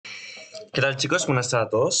¿Qué tal, chicos? Buenas tardes a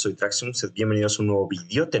todos, soy Traxium, sed bienvenidos a un nuevo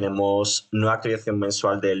vídeo. Tenemos nueva actualización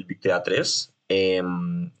mensual del Victoria 3,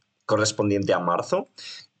 correspondiente a marzo.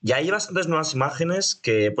 Ya hay bastantes nuevas imágenes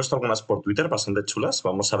que he puesto algunas por Twitter, bastante chulas.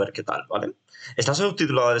 Vamos a ver qué tal, ¿vale? Está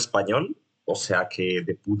subtitulado en español, o sea que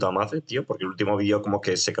de puta madre, tío, porque el último vídeo como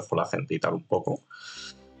que se quejó la gente y tal un poco.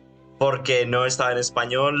 Porque no estaba en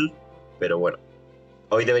español, pero bueno,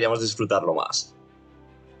 hoy deberíamos disfrutarlo más.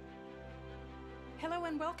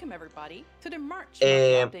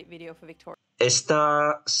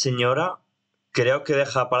 Esta señora creo que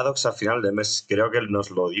deja Paradox al final de mes. Creo que él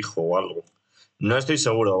nos lo dijo o algo. No estoy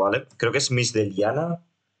seguro, ¿vale? Creo que es Miss Deliana.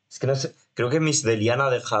 Es que no sé. Creo que Miss Deliana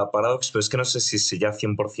deja Paradox, pero es que no sé si ya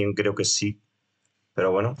 100% creo que sí.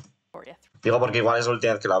 Pero bueno. Digo porque igual es la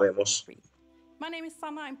última vez que la vemos. My name is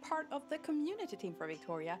Sanna, I'm part of the community team for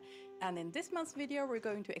Victoria, and in this month's video we're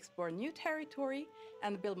going to explore new territory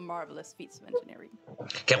and build marvelous feats of engineering.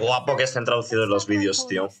 Qué guapo que estén traducidos los vídeos,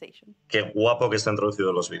 tío. Qué guapo que estén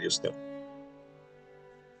traducidos los vídeos, tío.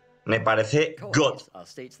 Me parece God. Are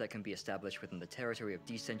states that can be established within the territory of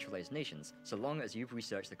decentralized nations, so long as you've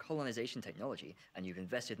researched the colonization technology and you've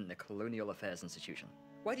invested in the colonial affairs institution.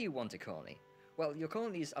 Why do you want a colony? Well, your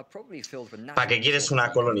colonies are probably filled with ¿Para qué quieres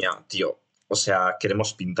una colonia, tío? O sea,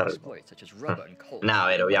 queremos pintar el mundo. Nah, a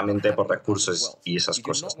ver, obviamente por recursos y esas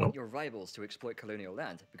cosas, ¿no? Qué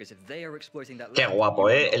guapo,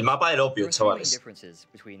 ¿eh? El mapa del opio, chavales.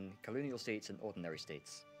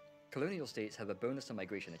 Colonial states have a bonus to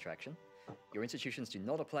migration attraction. Your institutions do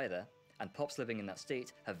not apply there, and pops living in that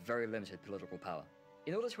state have very limited political power.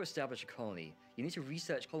 In order to establish a colony, you need to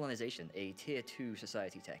research colonization, a Tier 2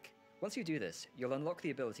 society tech. Once you do this, you'll unlock the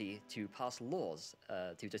ability to pass laws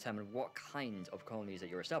to determine what kind of colonies that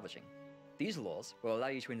you're establishing. These laws will allow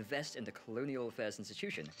you to invest in the colonial affairs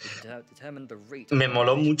institution to determine the rate. Me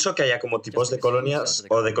moló mucho que haya como tipos de colonias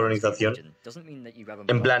o de colonización.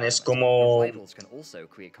 En plan, es como...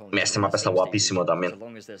 Mira, este mapa está guapísimo también.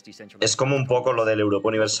 Es como un poco lo del Europa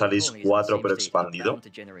Universalis 4, pero expandido.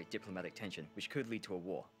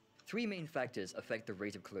 Three main factors affect the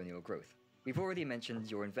rate of colonial growth. We've already mentioned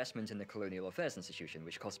your investment in the colonial affairs institution,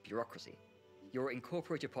 which costs bureaucracy. Your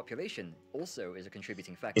incorporated population also is a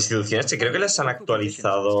contributing factor. Instituciones que creo que les han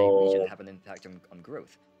actualizado.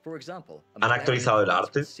 Han actualizado el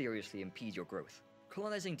arte.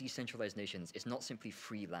 Colonizing decentralized nations is not simply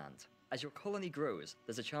free land. As your colony grows,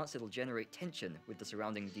 there's a chance it'll generate tension with the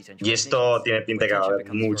surrounding decentralized nations. Y esto tiene pinta que va a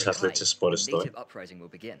haber muchas leches por esto. Native uprising will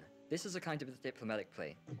begin. This is a kind of diplomatic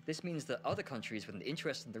play. This means that other countries with an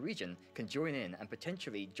interest in the region can join in and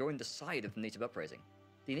potentially join the side of the native uprising.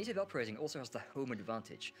 The native uprising also has the home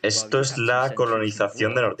advantage. Esto es la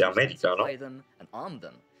colonización de Norteamérica, ¿no? And arm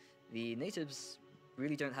them. The natives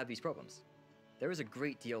really don't have these problems. There is a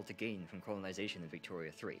great deal to gain from colonization in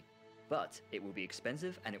Victoria 3, but it will be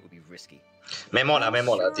expensive and it will be risky. Me mola,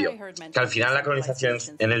 tío. Que al final la colonización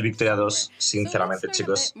en el Victoria 2, sinceramente,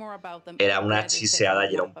 chicos, era una chiseada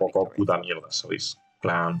y era un poco puta mierda, ¿sabéis?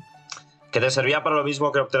 Plan, que te servía para lo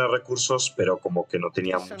mismo que obtener recursos, pero como que no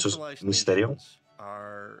tenía mucho misterio.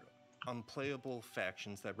 Unplayable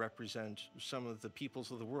factions that represent some of the peoples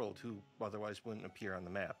of the world who otherwise wouldn't appear on the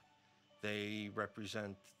map. They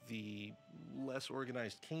represent the less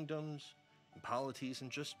organized kingdoms, polities,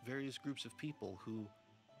 and just various groups of people who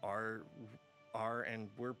are and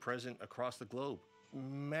were present across the globe.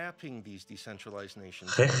 Mapping these decentralized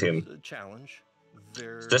nations is a challenge.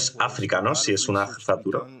 Esto es África, ¿no? Si es una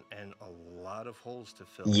jefatura.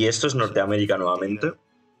 Y esto es Norteamérica nuevamente.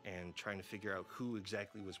 And trying to figure out who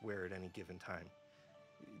exactly was where at any given time.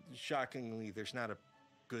 Shockingly, there's not a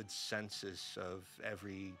good census of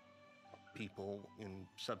every people in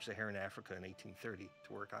sub-Saharan Africa in 1830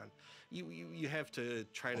 to work on. You have to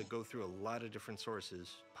try to go through a lot of different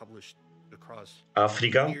sources published across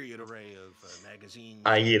África. a myriad array of magazines.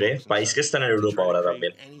 Aire, país que está en Europa ahora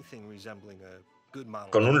también.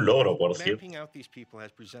 Con un logro, por cierto.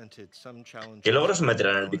 ¿Qué logros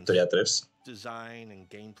meterán en el Victoria 3? Design and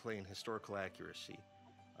gameplay and historical accuracy.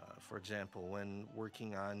 For example, when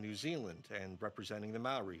working on New Zealand and representing the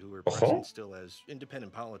Maori, who were present still as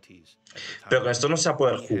independent polities at the time. Pero con esto no se va a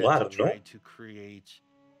poder jugar, ¿no? To create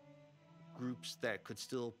groups that could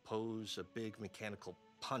still pose a big mechanical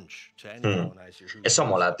punch to any colonizer. Eso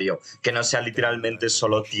mola, tío. Que no sea literalmente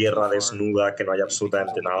solo tierra desnuda, que no haya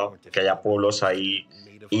absolutamente nada, que haya pueblos ahí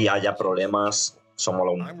y haya problemas. Eso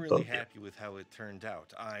mola un montón,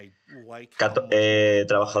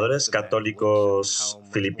 trabajadores católicos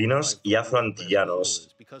filipinos y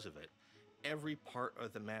afroantillanos.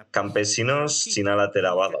 Campesinos sin ala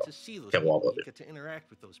lavada. Qué guapo, tío.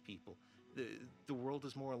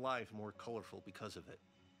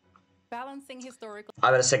 balancing historical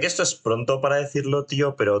A ver, sé que esto es pronto para decirlo,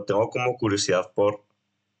 tío, pero tengo como curiosidad por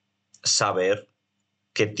saber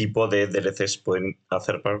qué tipo de DLCs pueden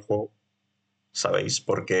hacer para el juego, ¿sabéis?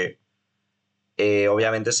 Porque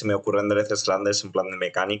obviamente se me ocurren DLCs grandes en plan de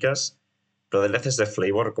mecánicas, pero DLCs de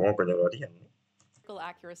flavor, ¿cómo coño lo harían?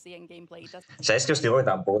 accuracy and gameplay does ¿Sabéis que os digo que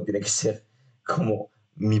tampoco tiene que ser como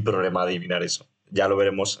mi problema adivinar eso? Ya lo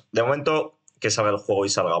veremos. De momento, que salga el juego y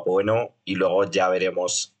salga bueno, y luego ya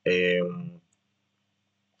veremos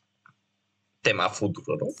tema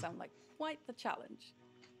futuro, ¿no? sound like quite the challenge.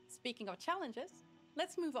 Speaking of challenges,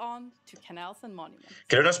 let's move on to canals and monuments.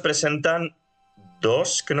 Creo que nos presentan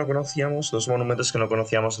dos monumentos que no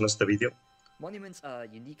conocíamos en este vídeo. Monuments are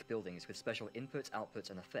unique buildings with special inputs,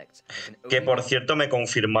 outputs, and effects. Que por cierto me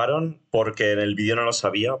confirmaron, porque en el vídeo no lo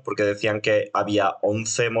sabía, porque decían que había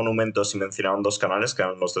 11 monumentos y mencionaron dos canales, que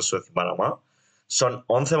eran los de Suecia y Panamá. Son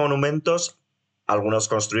 11 monumentos, algunos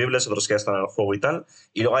construibles, otros que ya están en el juego y tal,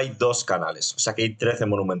 y luego hay dos canales, o sea que hay 13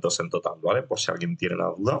 monumentos en total, ¿vale? Por si alguien tiene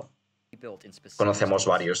la duda. Conocemos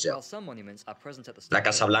varios ya. La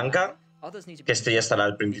Casa Blanca, que este ya estará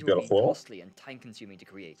al principio del juego.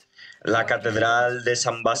 La Catedral de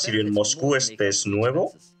San Basilio en Moscú, este es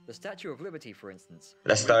nuevo.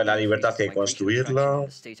 La Estatua de la Libertad, que hay que construirla.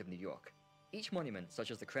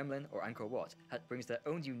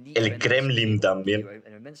 El Kremlin también.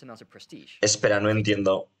 Espera, no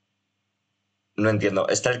entiendo. No entiendo.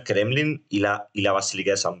 ¿Está el Kremlin y la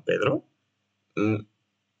Basílica de San Pedro?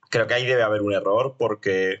 Creo que ahí debe haber un error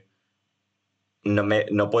porque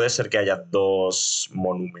no puede ser que haya dos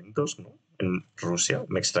monumentos, ¿no? En Rusia.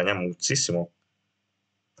 Me extraña muchísimo.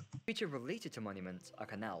 Feature related to monuments are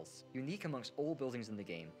canals. Unique amongst all buildings in the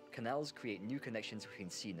game, canals create new connections between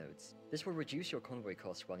sea nodes. This will reduce your convoy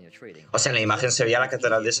costs while you're trading. O sea, en la imagen se veía la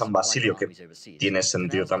Catedral de San Basilio, que tiene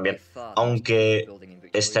sentido también. Aunque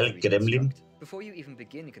está el Kremlin. Before you even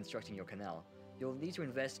begin constructing your canal, you'll need to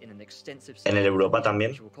invest in an extensive En el Europa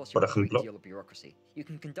también, which will cost you por a great ejemplo. deal of bureaucracy. You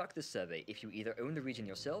can conduct this survey if you either own the region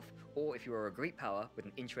yourself or if you are a great power with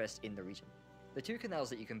an interest in the region. The two canals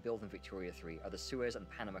that you can build in Victoria 3 are the Suez and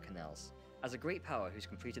Panama canals. As a great power who's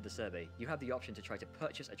completed the survey, you have the option to try to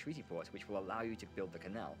purchase a treaty port which will allow you to build the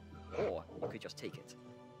canal, or you could just take it.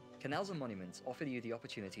 Canals and monuments offer you the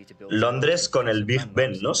opportunity to build Londres con el Big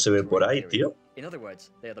Ben, ¿no? Se ve por ahí, tío. In other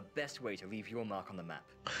words, they are the best way to leave your mark on the map.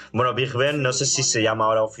 Bueno, Big Ben no sé si se llama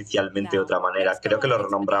ahora oficialmente de otra manera. Creo que lo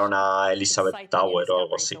renombraron a Elizabeth Tower o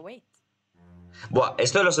algo así. Buah,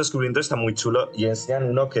 esto de los descubrimientos está muy chulo y enseñan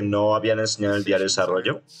uno que no habían enseñado en el diario de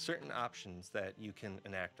desarrollo. Certain options that you can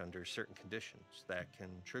enact under certain conditions that can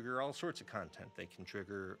trigger all sorts of content. They can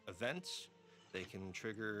trigger events. They can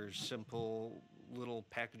trigger simple little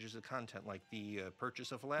packages of content like the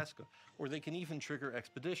purchase of Alaska, or they can even trigger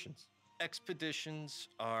expeditions. Expeditions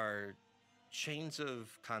are chains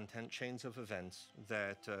of content, chains of events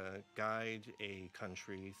that guide a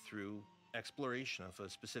country through exploration of a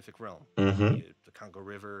specific realm. The Congo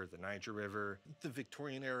River, the Niger River. The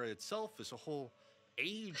Victorian era itself is a whole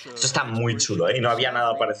age of Esto está muy chulo, ¿eh? Y no había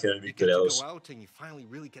nada parecido en el Victoria 2.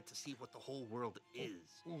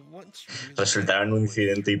 Resultará en un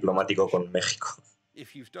incidente diplomático con México.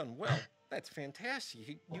 If you've done well, that's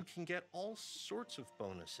fantastic. You can get all sorts of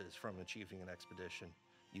bonuses from achieving an expedition.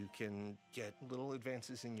 You can get little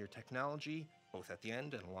advances in your technology, both at the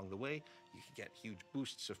end and along the way. You can get huge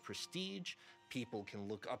boosts of prestige. People can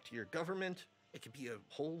look up to your government. It could be a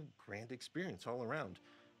whole grand experience all around.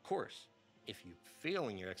 Of course, if you fail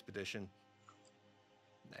in your expedition,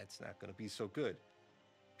 that's not going to be so good.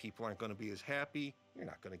 People aren't going to be as happy. You're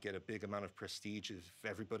not going to get a big amount of prestige if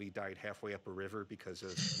everybody died halfway up a river because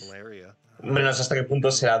of malaria. Hombre, no sé hasta qué punto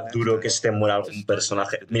será duro que se te muera algún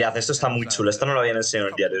personaje. Mirad, esto está muy chulo. Esto no lo habían enseñado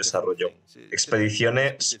en el diario de desarrollo.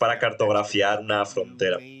 Expediciones para cartografiar una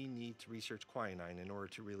frontera. Research quinine in order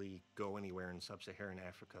to really go anywhere in sub-Saharan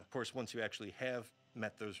Africa. Of course, once you actually have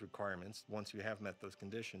met those requirements, once you have met those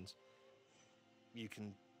conditions, you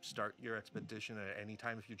can start your expedition at any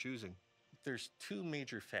time if you're choosing. There's two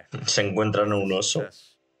major factors. Se encuentran un oso.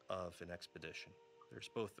 Of an expedition. There's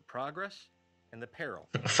both the progress and the peril.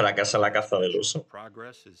 Fracasa la caza del oso.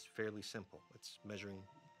 Progress is fairly simple. It's measuring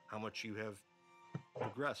how much you have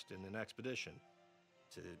progressed in an expedition.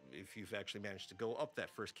 If you've actually managed to go up that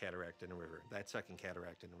first cataract in a river, that second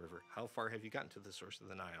cataract in a river, how far have you gotten to the source of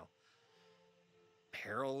the Nile?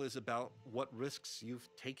 Peril is about what risks you've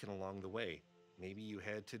taken along the way. Maybe you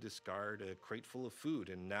had to discard a crate full of food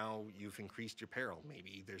and now you've increased your peril.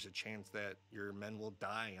 Maybe there's a chance that your men will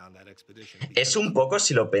die on that expedition. Es un poco,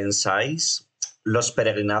 si lo pensáis, los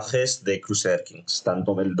peregrinajes de Crusader Kings,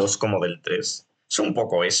 tanto del 2 como del 3. Es un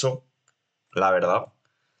poco eso, la verdad.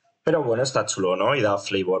 Pero bueno, está chulo, ¿no? Y da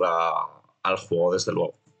flavor al juego, desde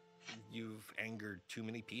luego. You've angered too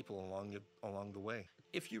many people along the way.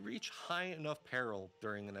 If you reach high enough peril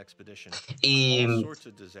during an expedition, Y all sorts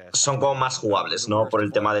of disasters son como más jugables, ¿no? Por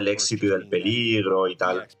el tema del éxito y del peligro y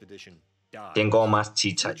tal. Tienen como más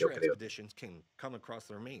chicha, yo creo. Expeditions can come across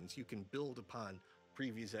their remains. You can build upon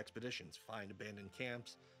previous expeditions, find abandoned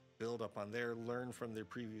camps, build up on there, learn from their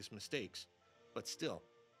previous mistakes. But still,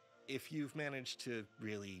 if you've managed to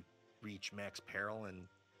really reach max peril and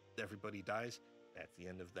everybody dies, that's the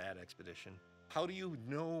end of that expedition. How do you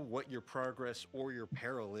know what your progress or your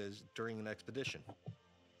peril is during an expedition?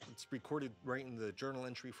 It's recorded right in the journal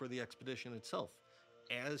entry for the expedition itself.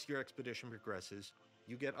 As your expedition progresses,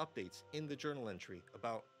 you get updates in the journal entry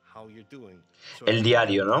about how you're doing. So El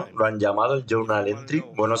diario, ¿no? Lo han llamado el journal entry.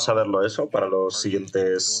 Bueno saberlo eso para los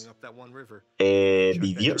siguientes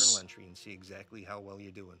vídeos.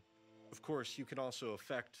 Of course, you can also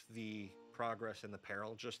affect the progress and the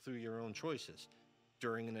peril just through your own choices.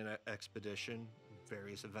 During an expedition,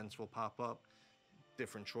 various events will pop up.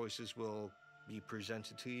 Different choices will be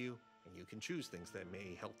presented to you, and you can choose things that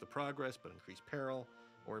may help the progress but increase peril,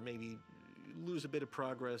 or maybe lose a bit of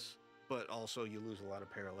progress, but also you lose a lot of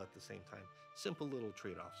peril at the same time. Simple little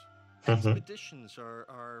trade-offs. Expeditions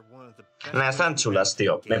are one of the best Están chulas,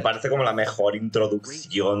 tío. Me parece como la mejor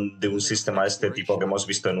introducción de un sistema de este tipo que hemos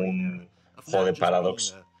visto en un juego de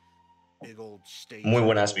Paradox. Muy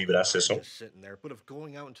buenas vibras, eso.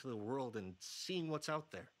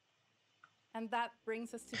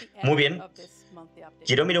 Muy bien.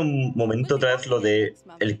 Quiero mirar un momento otra vez lo de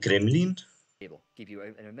el Kremlin.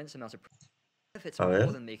 A ver.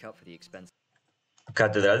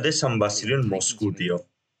 Catedral de San Basilio en Moscú, tío.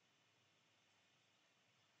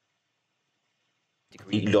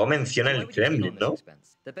 Y luego menciona el Kremlin, ¿no?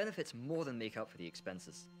 The benefits more than make up for the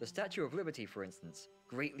expenses. The Statue of Liberty, for instance,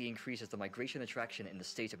 greatly increases the migration attraction in the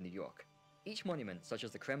state of New York. Each monument, such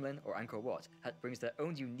as the Kremlin or Angkor Wat, brings their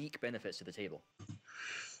own unique benefits to the table.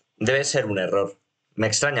 Debe ser un error. Me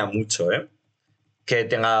extraña mucho, ¿eh? Que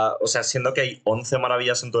tenga... O sea, siendo que hay 11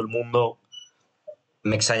 maravillas en todo el mundo,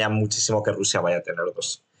 me extraña muchísimo que Rusia vaya a tener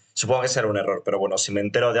 2. Supongo que será un error, pero bueno, si me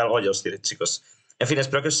entero de algo, yo os diré, chicos. En fin,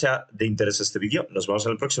 espero que os sea de interés este vídeo. Nos vemos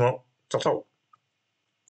en el próximo. Chao, chao.